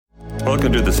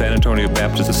Welcome to the San Antonio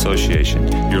Baptist Association.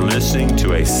 You're listening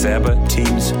to a Sabbath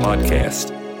Teams podcast.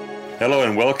 Hello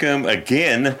and welcome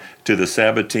again to the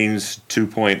Sabbath Teams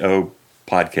 2.0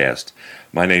 podcast.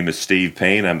 My name is Steve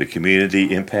Payne. I'm the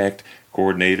Community Impact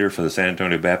Coordinator for the San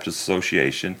Antonio Baptist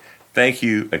Association. Thank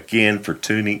you again for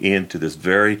tuning in to this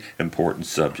very important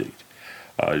subject.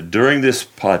 During this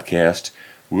podcast,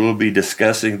 we'll be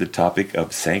discussing the topic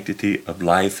of sanctity of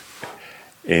life.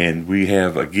 And we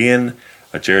have, again,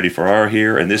 a Charity Farrar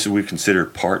here, and this we consider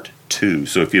part 2.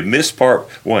 So if you missed part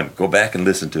 1, go back and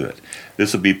listen to it.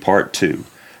 This will be part 2.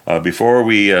 Before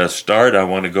we start, I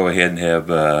want to go ahead and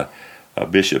have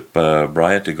Bishop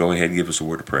Bryant to go ahead and give us a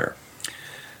word of prayer.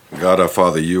 God our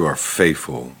Father, you are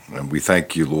faithful, and we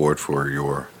thank you, Lord, for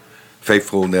your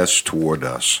faithfulness toward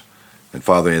us. And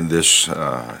Father, in this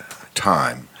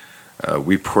time,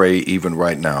 we pray even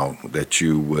right now that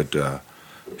you would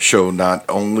show not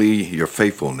only your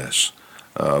faithfulness,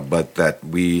 but that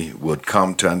we would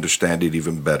come to understand it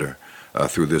even better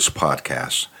through this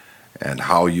podcast and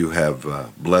how you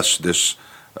have blessed this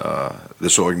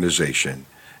organization.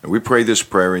 And we pray this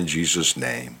prayer in Jesus'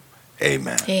 name.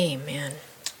 Amen. Amen.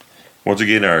 Once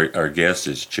again, our guest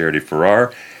is Charity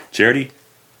Farrar. Charity,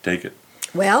 take it.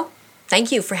 Well,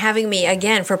 thank you for having me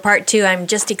again for part 2. I'm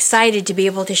just excited to be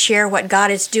able to share what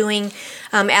God is doing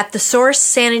at The Source,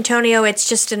 San Antonio. It's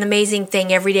just an amazing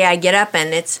thing. Every day I get up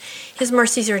and His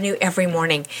mercies are new every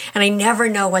morning. And I never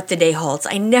know what the day holds.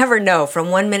 I never know from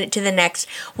one minute to the next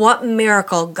what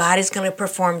miracle God is going to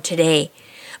perform today.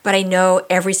 But I know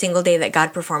every single day that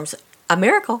God performs a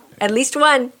miracle, at least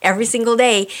one, every single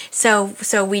day. So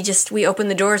we open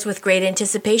the doors with great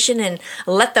anticipation and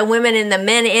let the women and the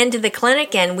men into the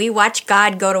clinic, and we watch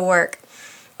God go to work.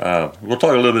 We'll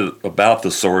talk a little bit about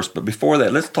The Source, but before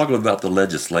that, let's talk about the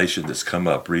legislation that's come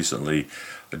up recently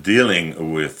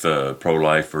dealing with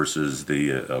pro-life versus the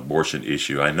abortion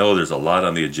issue. I know there's a lot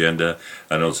on the agenda.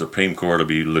 I know the Supreme Court will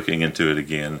be looking into it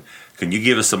again. Can you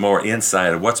give us some more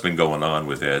insight of what's been going on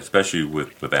with that, especially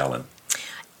with Alan?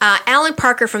 Alan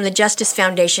Parker from the Justice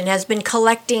Foundation has been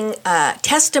collecting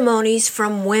testimonies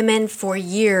from women for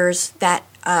years that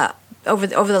over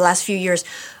the last few years,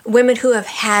 women who have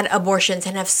had abortions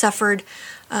and have suffered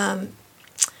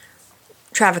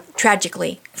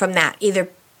tragically from that, either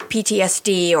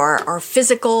PTSD or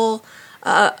physical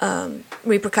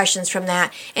repercussions from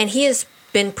that. And he has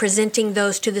been presenting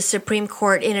those to the Supreme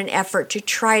Court in an effort to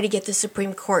try to get the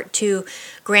Supreme Court to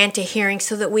grant a hearing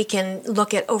so that we can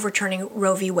look at overturning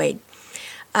Roe v. Wade.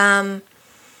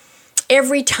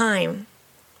 Every time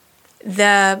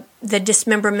the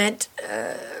dismemberment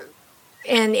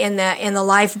and the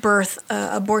live birth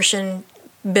abortion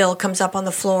bill comes up on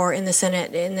the floor in the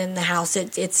Senate and in the House,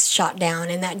 it's shot down,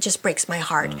 and that just breaks my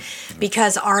heart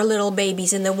because our little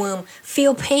babies in the womb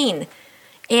feel pain.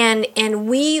 And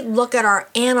we look at our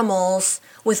animals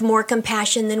with more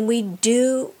compassion than we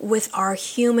do with our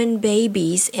human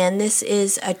babies. And this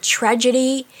is a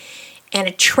tragedy and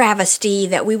a travesty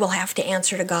that we will have to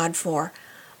answer to God for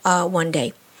one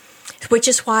day, which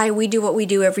is why we do what we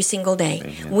do every single day.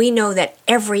 Amen. We know that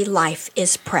every life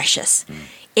is precious.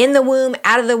 In the womb,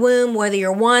 out of the womb, whether you're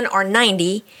 1 or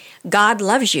 90, God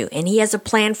loves you, and He has a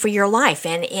plan for your life,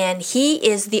 and He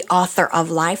is the author of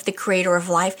life, the creator of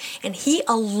life, and He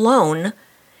alone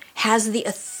has the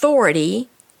authority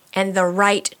and the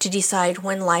right to decide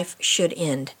when life should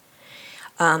end.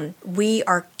 We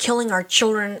are killing our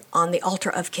children on the altar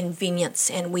of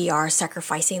convenience, and we are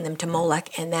sacrificing them to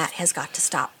Molech, and that has got to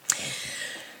stop.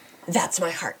 That's my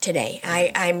heart today.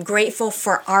 I'm grateful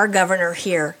for our governor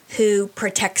here who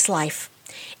protects life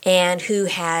and who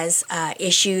has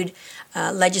issued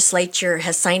legislature,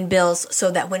 has signed bills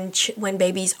so that when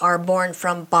babies are born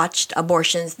from botched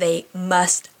abortions, they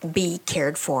must be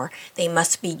cared for. They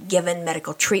must be given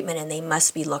medical treatment, and they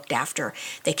must be looked after.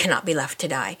 They cannot be left to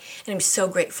die. And I'm so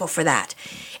grateful for that.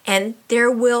 And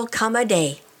there will come a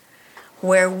day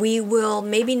where we will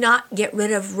maybe not get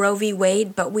rid of Roe v.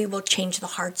 Wade, but we will change the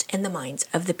hearts and the minds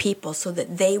of the people so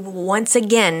that they will once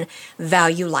again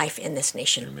value life in this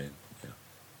nation. Amen.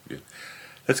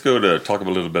 Let's go to talk a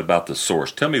little bit about The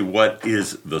Source. Tell me, what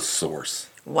is The Source?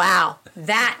 Wow,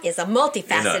 that is a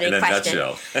multifaceted in a question.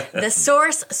 Nutshell.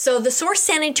 The Source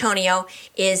San Antonio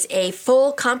is a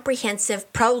full,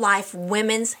 comprehensive, pro-life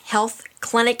women's health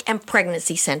clinic and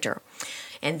pregnancy center.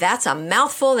 And that's a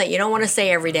mouthful that you don't want to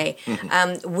say every day.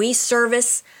 We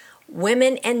service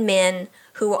women and men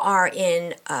who are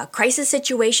in crisis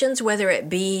situations, whether it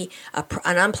be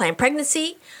an unplanned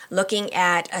pregnancy, looking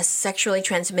at a sexually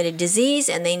transmitted disease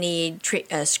and they need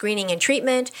screening and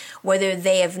treatment, whether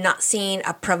they have not seen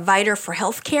a provider for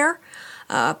health care,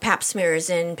 pap smears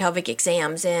and pelvic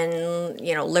exams and,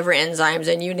 liver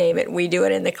enzymes and you name it. We do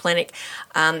it in the clinic.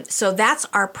 So that's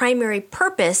our primary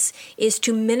purpose, is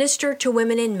to minister to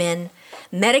women and men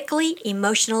medically,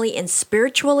 emotionally, and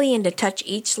spiritually, and to touch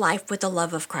each life with the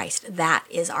love of Christ. That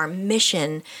is our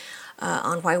mission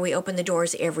on why we open the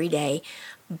doors every day.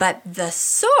 But the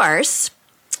source,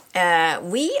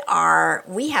 we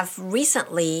have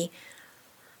recently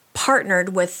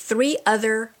partnered with 3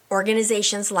 other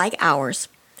organizations like ours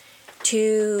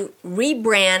to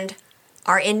rebrand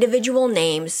our individual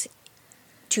names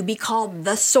to be called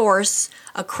The Source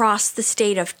across the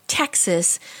state of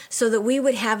Texas, so that we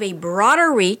would have a broader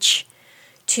reach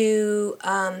to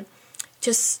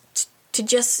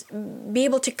just be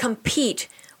able to compete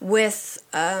with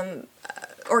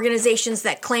organizations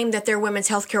that claim that they're women's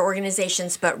healthcare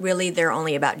organizations, but really they're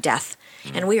only about death,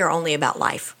 and we are only about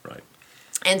life. Right.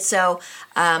 And so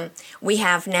we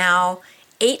have now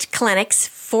 8 clinics,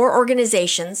 4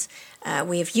 organizations.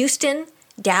 We have Houston,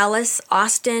 Dallas,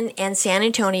 Austin, and San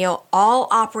Antonio, all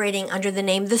operating under the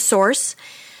name The Source.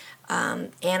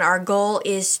 And our goal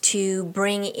is to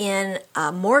bring in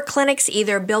more clinics,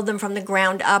 either build them from the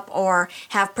ground up or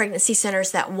have pregnancy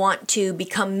centers that want to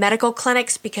become medical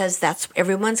clinics, because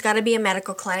everyone's got to be a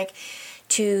medical clinic,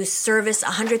 to service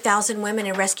 100,000 women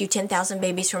and rescue 10,000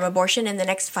 babies from abortion in the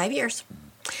next 5 years.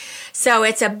 So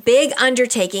it's a big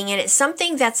undertaking, and it's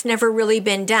something that's never really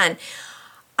been done.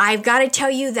 I've got to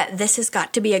tell you that this has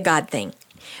got to be a God thing,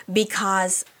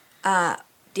 because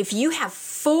if you have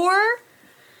 4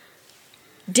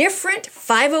 different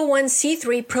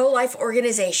 501c3 pro-life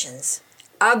organizations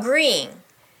agreeing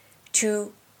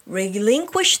to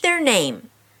relinquish their name,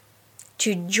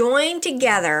 to join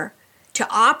together, to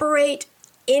operate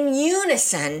in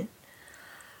unison,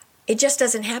 it just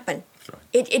doesn't happen.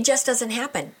 It just doesn't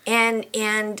happen. And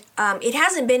it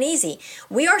hasn't been easy.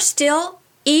 We are still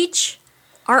each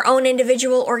our own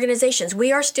individual organizations.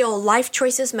 We are still Life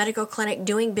Choices Medical Clinic,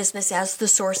 doing business as The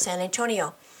Source San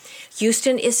Antonio.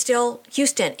 Houston is still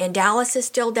Houston, and Dallas is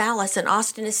still Dallas, and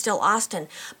Austin is still Austin.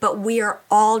 But we are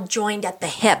all joined at the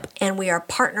hip, and we are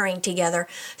partnering together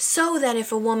so that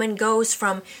if a woman goes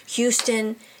from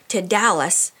Houston to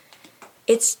Dallas,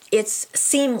 it's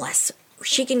seamless.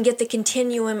 She can get the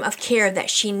continuum of care that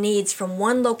she needs from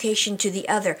one location to the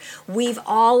other. We've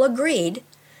all agreed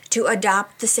to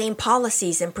adopt the same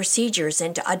policies and procedures,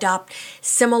 and to adopt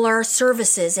similar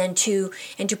services, and to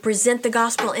present the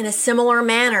gospel in a similar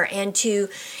manner, and to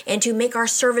make our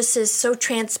services so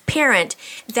transparent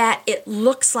that it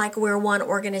looks like we're one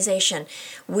organization.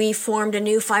 We formed a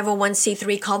new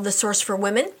 501c3 called The Source for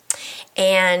Women,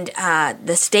 and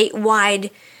the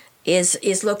statewide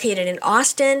is located in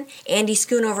Austin. Andy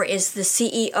Schoonover is the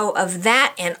CEO of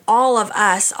that, and all of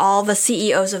us, all the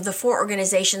CEOs of the 4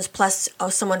 organizations, plus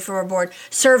someone from our board,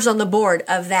 serves on the board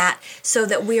of that, so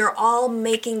that we are all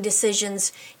making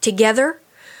decisions together.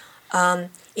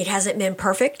 It hasn't been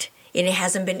perfect, and it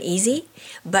hasn't been easy,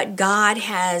 but God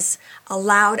has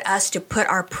allowed us to put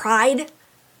our pride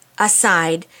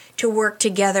aside to work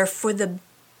together for the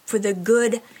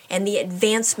good and the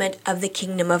advancement of the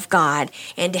kingdom of God,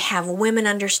 and to have women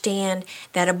understand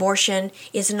that abortion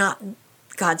is not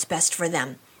God's best for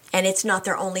them, and it's not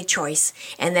their only choice,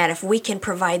 and that if we can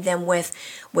provide them with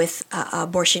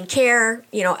abortion care,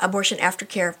 abortion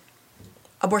aftercare,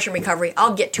 abortion recovery,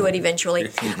 I'll get to it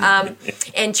eventually,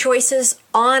 and choices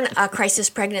on a crisis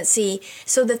pregnancy,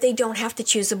 so that they don't have to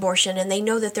choose abortion, and they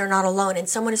know that they're not alone, and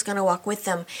someone is going to walk with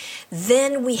them,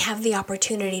 then we have the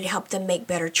opportunity to help them make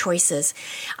better choices.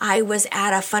 I was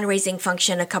at a fundraising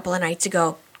function a couple of nights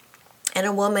ago, and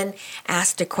a woman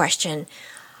asked a question.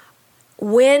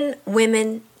 When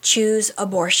women choose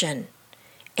abortion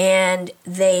and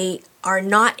they are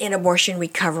not in abortion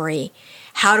recovery,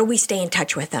 how do we stay in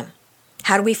touch with them?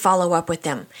 How do we follow up with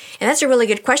them? And that's a really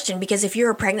good question, because if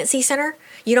you're a pregnancy center,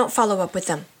 you don't follow up with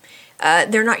them.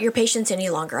 They're not your patients any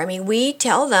longer. I mean, we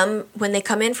tell them when they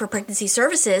come in for pregnancy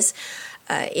services,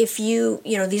 if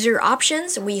these are your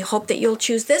options. We hope that you'll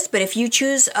choose this, but if you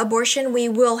choose abortion, we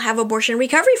will have abortion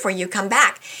recovery for you. Come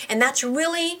back. And that's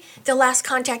really the last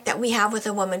contact that we have with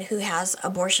a woman who has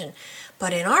abortion.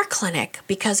 But in our clinic,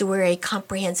 because we're a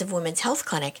comprehensive women's health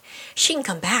clinic, she can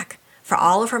come back for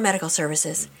all of her medical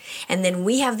services. And then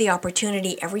we have the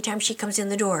opportunity every time she comes in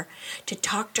the door to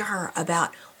talk to her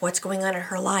about what's going on in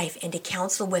her life, and to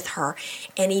counsel with her.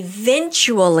 And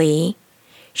eventually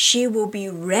she will be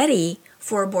ready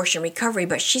for abortion recovery,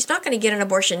 but she's not going to get an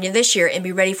abortion this year and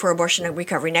be ready for abortion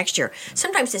recovery next year.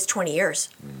 Sometimes it's 20 years.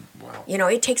 Wow.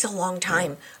 It takes a long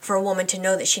time for a woman to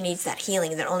know that she needs that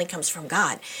healing that only comes from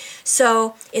God.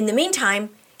 So in the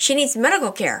meantime, she needs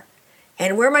medical care.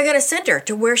 And where am I going to send her?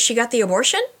 To where she got the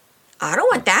abortion? I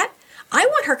don't want that. I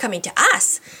want her coming to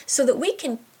us so that we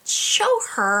can show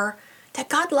her that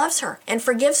God loves her and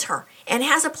forgives her and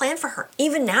has a plan for her,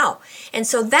 even now. And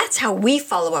so that's how we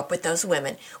follow up with those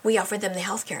women. We offer them the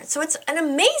health care. So it's an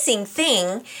amazing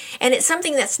thing, and it's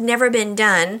something that's never been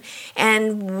done,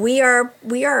 and we are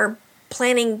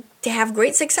planning to have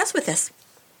great success with this.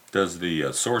 Does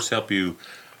the source help you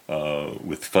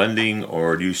with funding,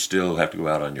 or do you still have to go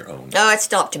out on your own? Oh, it's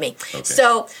still up to me. Okay.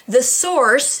 So the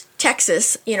source,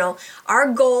 Texas,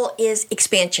 our goal is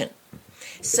expansion.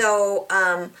 So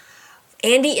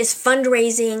Andy is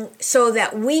fundraising so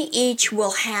that we each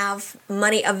will have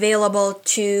money available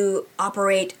to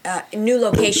operate new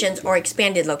locations or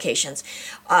expanded locations.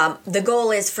 The goal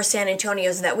is for San Antonio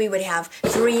is that we would have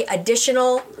 3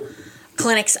 additional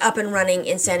clinics up and running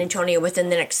in San Antonio within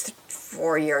the next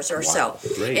 4 years or so.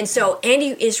 Great. And so Andy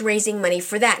is raising money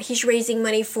for that. He's raising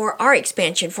money for our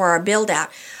expansion, for our build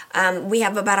out. We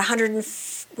have about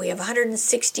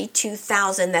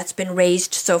 162,000 that's been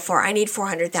raised so far. I need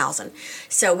 400,000.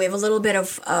 So we have a little bit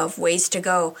of ways to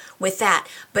go with that.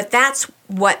 But that's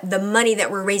what the money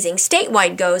that we're raising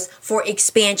statewide goes for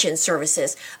expansion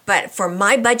services. But for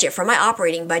my budget, for my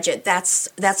operating budget, that's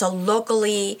a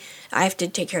locally, I have to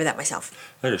take care of that myself.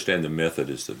 I understand the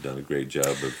Methodists have done a great job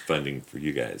of funding for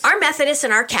you guys. Our Methodists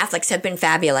and our Catholics have been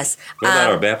fabulous. What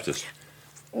about our Baptists?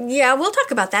 Yeah, we'll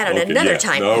talk about that another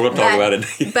time. No, we'll talk about it.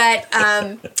 But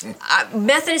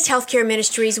Methodist Healthcare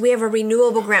Ministries, we have a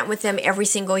renewable grant with them every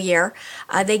single year.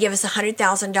 They give us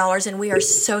 $100,000, and we are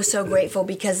so, so grateful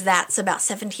because that's about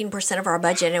 17% of our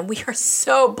budget, and we are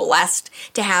so blessed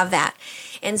to have that.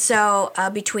 And so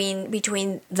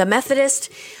between the Methodist,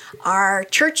 our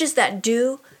churches that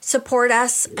do support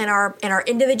us, and our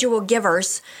individual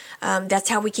givers, that's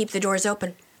how we keep the doors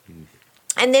open.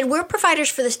 And then we're providers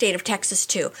for the state of Texas,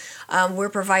 too. We're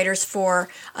providers for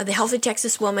the Healthy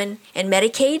Texas Woman and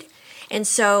Medicaid. And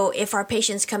so if our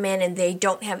patients come in and they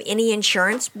don't have any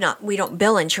insurance, we don't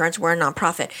bill insurance, we're a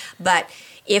nonprofit. But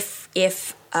if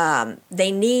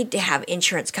they need to have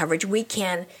insurance coverage, we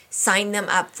can sign them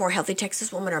up for Healthy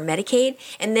Texas Woman or Medicaid.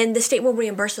 And then the state will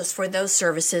reimburse us for those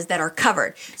services that are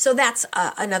covered. So that's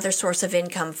another source of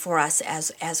income for us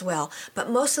as well. But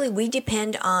mostly we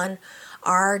depend on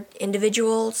are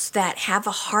individuals that have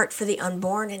a heart for the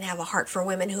unborn and have a heart for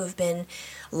women who have been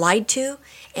lied to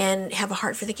and have a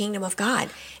heart for the kingdom of God.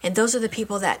 And those are the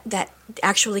people that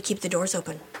actually keep the doors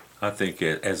open. I think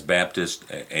as Baptists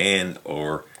and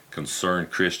or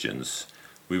concerned Christians,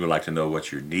 we would like to know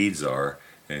what your needs are,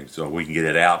 and so we can get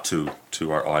it out to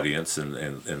our audience,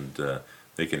 and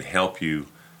they can help you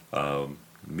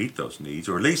meet those needs,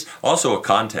 or at least also a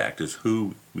contact is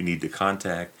who we need to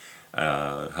contact.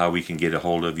 How we can get a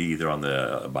hold of you either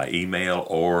by email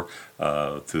or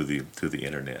through the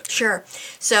internet. Sure.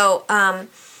 So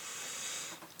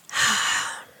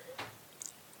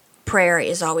prayer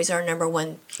is always our number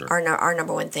one. Sure. Our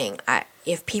number one thing.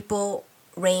 If people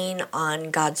rain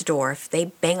on God's door, if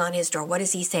they bang on His door, what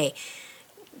does He say?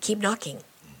 Keep knocking,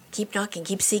 keep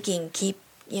seeking, keep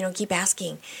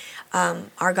asking.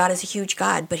 Our God is a huge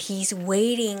God, but He's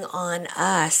waiting on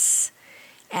us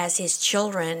as His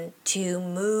children to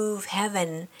move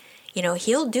heaven.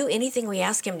 He'll do anything we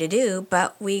ask Him to do,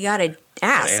 but we got to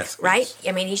ask, right?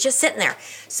 I mean, He's just sitting there.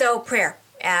 So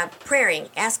praying,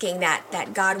 asking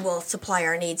that God will supply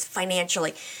our needs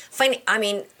financially.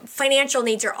 Financial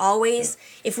needs are always,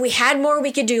 if we had more,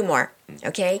 we could do more,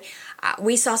 okay?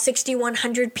 We saw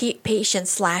 6,100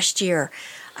 patients last year.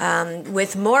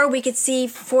 With more, we could see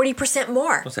 40%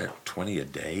 more. What's that, 20 a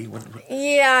day?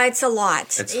 Yeah, it's a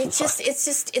lot. It's just in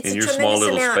a tremendous your small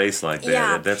little amount. space like that,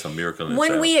 yeah. That's a miracle in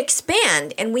When itself. we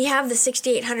expand, and we have the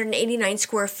 6,889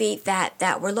 square feet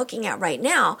that we're looking at right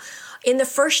now, in the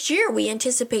first year, we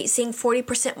anticipate seeing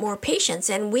 40% more patients,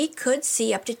 and we could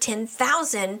see up to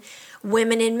 10,000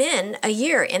 women and men a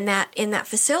year in that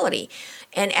facility,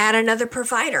 and add another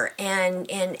provider and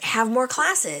have more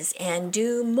classes and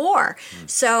do more.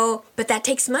 So, but that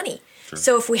takes money. Sure.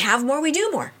 So if we have more, we do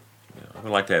more. Yeah, I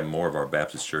would like to have more of our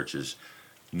Baptist churches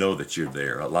know that you're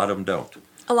there. A lot of them don't.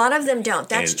 A lot of them don't.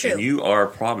 That's true. And you are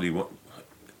probably,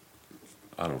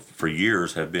 for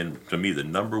years have been, to me, the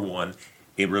number one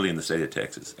really in the state of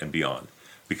Texas and beyond.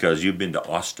 Because you've been to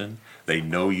Austin. They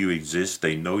know you exist.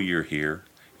 They know you're here.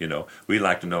 We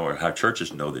like to know how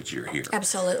churches know that you're here.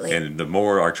 Absolutely. And the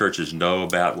more our churches know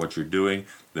about what you're doing,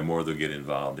 the more they'll get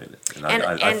involved in it. And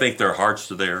I think their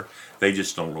hearts are there. They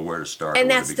just don't know where to start. And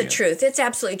that's the truth. It's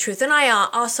absolutely truth. And I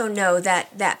also know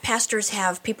that pastors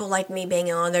have people like me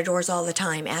banging on their doors all the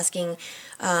time asking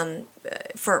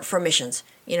for missions.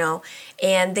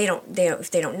 and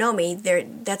if they don't know me,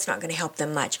 that's not going to help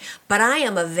them much. But I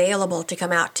am available to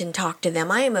come out and talk to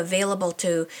them. I am available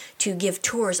to give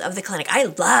tours of the clinic. I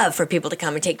love for people to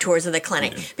come and take tours of the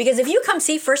clinic, because if you come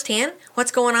see firsthand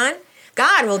what's going on,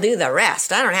 God will do the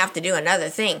rest. I don't have to do another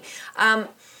thing.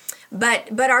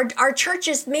 But our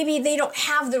churches, maybe they don't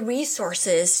have the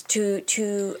resources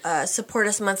to support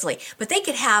us monthly, but they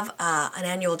could have an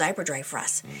annual diaper drive for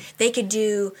us. They could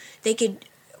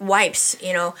wipes,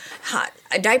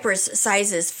 diapers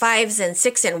sizes 5s and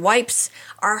 6 and wipes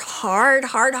are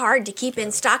hard to keep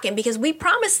in stock. And because we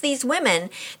promise these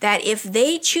women that if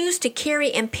they choose to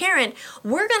carry and parent,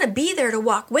 we're going to be there to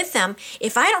walk with them.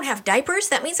 If I don't have diapers,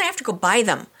 that means I have to go buy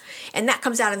them. And that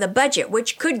comes out of the budget,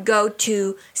 which could go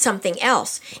to something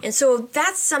else. And so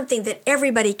that's something that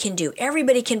everybody can do.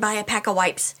 Everybody can buy a pack of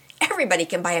wipes. Everybody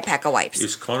can buy a pack of wipes.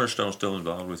 Is Cornerstone still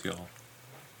involved with y'all?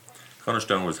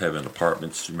 Cornerstone was having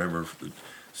apartments. Remember,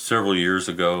 several years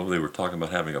ago, they were talking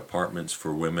about having apartments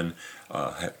for women,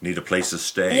 need a place to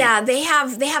stay. Yeah, they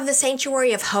have the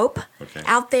Sanctuary of Hope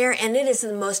out there, and it is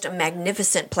the most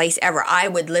magnificent place ever. I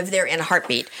would live there in a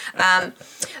heartbeat. And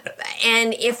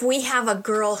if we have a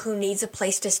girl who needs a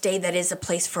place to stay, that is a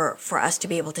place for us to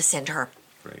be able to send her.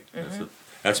 Great. Mm-hmm.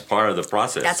 That's part of the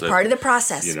process. That's part of the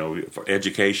process. For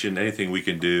education, anything we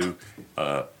can do.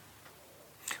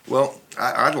 Well,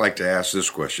 I'd like to ask this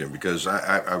question, because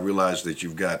I realize that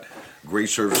you've got great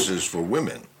services for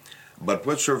women, but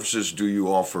what services do you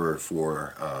offer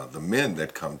for the men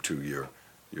that come to your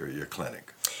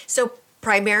clinic? So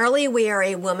primarily we are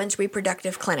a women's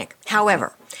reproductive clinic.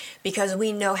 However, because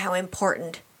we know how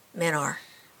important men are,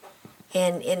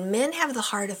 and men have the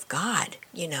heart of God,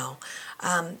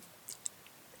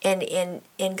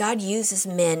 And God uses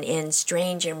men in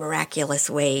strange and miraculous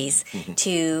ways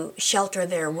to shelter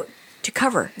to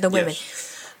cover the women.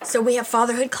 Yes. So we have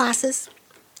fatherhood classes.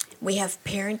 We have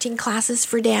parenting classes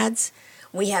for dads.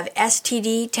 We have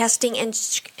STD testing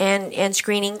and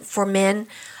screening for men.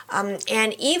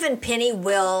 And even Penny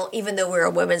will, even though we're a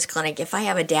women's clinic, if I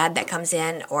have a dad that comes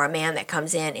in or a man that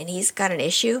comes in and he's got an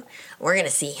issue, we're going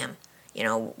to see him.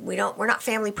 We're not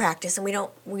family practice, and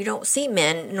we don't see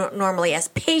men normally as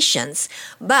patients,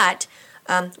 but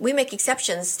we make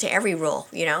exceptions to every rule,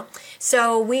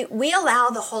 So we allow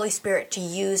the Holy Spirit to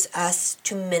use us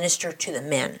to minister to the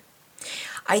men.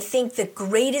 I think the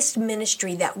greatest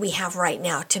ministry that we have right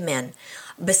now to men,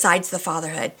 besides the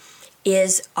fatherhood,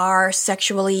 is our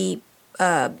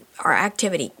our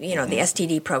activity, the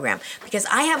STD program. Because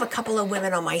I have a couple of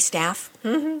women on my staff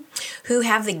who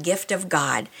have the gift of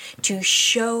God to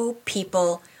show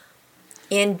people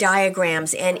in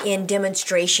diagrams and in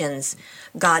demonstrations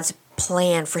God's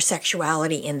plan for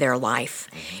sexuality in their life.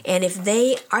 And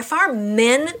if our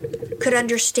men could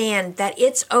understand that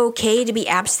it's okay to be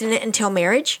abstinent until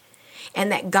marriage,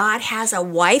 and that God has a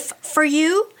wife for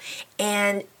you,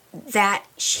 and that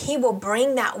he will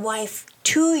bring that wife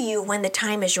to you when the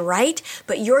time is right,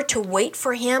 but you're to wait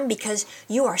for him because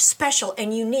you are special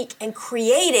and unique and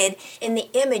created in the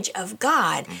image of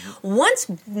God.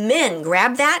 Once men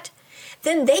grab that,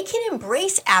 then they can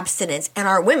embrace abstinence, and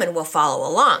our women will follow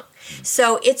along.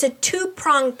 So it's a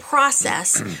two-pronged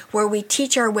process where we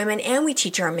teach our women and we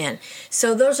teach our men.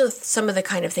 So those are some of the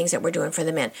kind of things that we're doing for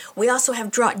the men. We also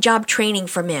have job training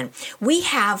for men. We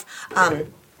have...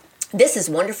 This is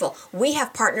wonderful. We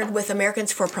have partnered with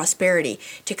Americans for Prosperity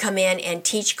to come in and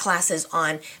teach classes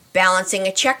on balancing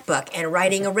a checkbook and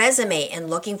writing a resume and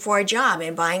looking for a job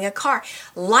and buying a car.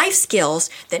 Life skills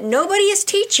that nobody is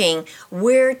teaching,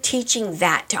 we're teaching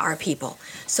that to our people.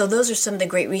 So those are some of the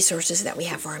great resources that we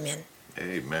have for our men.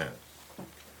 Amen.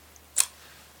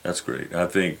 That's great. I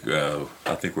think we're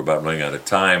about running out of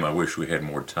time. I wish we had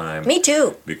more time. Me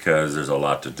too. Because there's a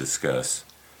lot to discuss.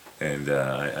 And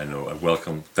I know,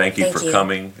 thank you for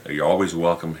coming. You're always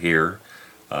welcome here.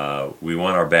 We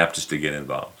want our Baptists to get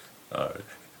involved.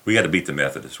 We got to beat the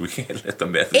Methodists. We can't let the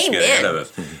Methodists get ahead of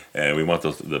us. And we want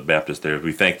the Baptists there.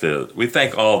 We thank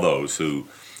all those who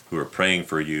are praying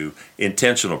for you.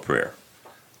 Intentional prayer.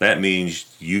 That means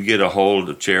you get a hold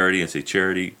of Charity and say,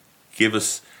 Charity, give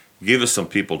us some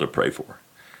people to pray for.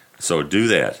 So do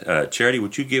that. Charity,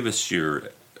 would you give us your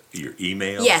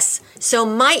email? Yes. So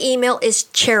my email is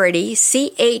charity,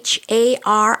 CHARITY,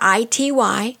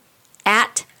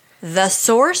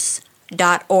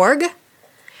 @thesource.org.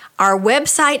 Our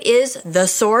website is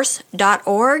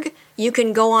thesource.org. You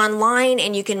can go online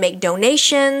and you can make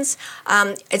donations.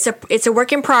 It's a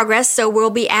work in progress, so we'll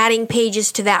be adding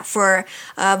pages to that for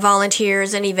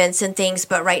volunteers and events and things.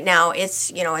 But right now,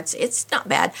 it's not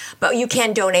bad. But you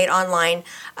can donate online.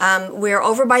 We're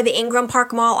over by the Ingram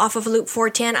Park Mall off of Loop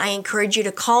 410. I encourage you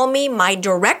to call me. My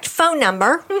direct phone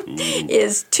number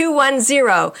is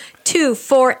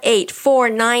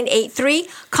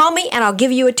 210-248-4983. Call me and I'll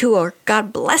give you a tour.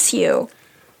 God bless you.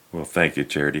 Well, thank you,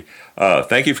 Charity.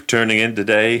 Thank you for tuning in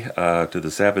today to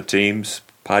the Sabbath Teams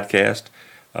podcast,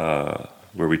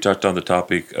 where we touched on the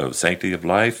topic of sanctity of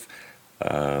life,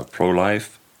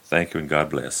 pro-life. Thank you and God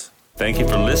bless. Thank you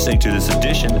for listening to this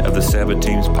edition of the Sabbath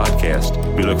Teams podcast.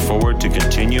 We look forward to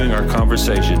continuing our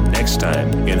conversation next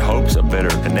time in hopes of better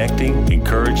connecting,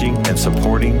 encouraging, and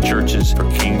supporting churches for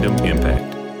kingdom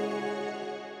impact.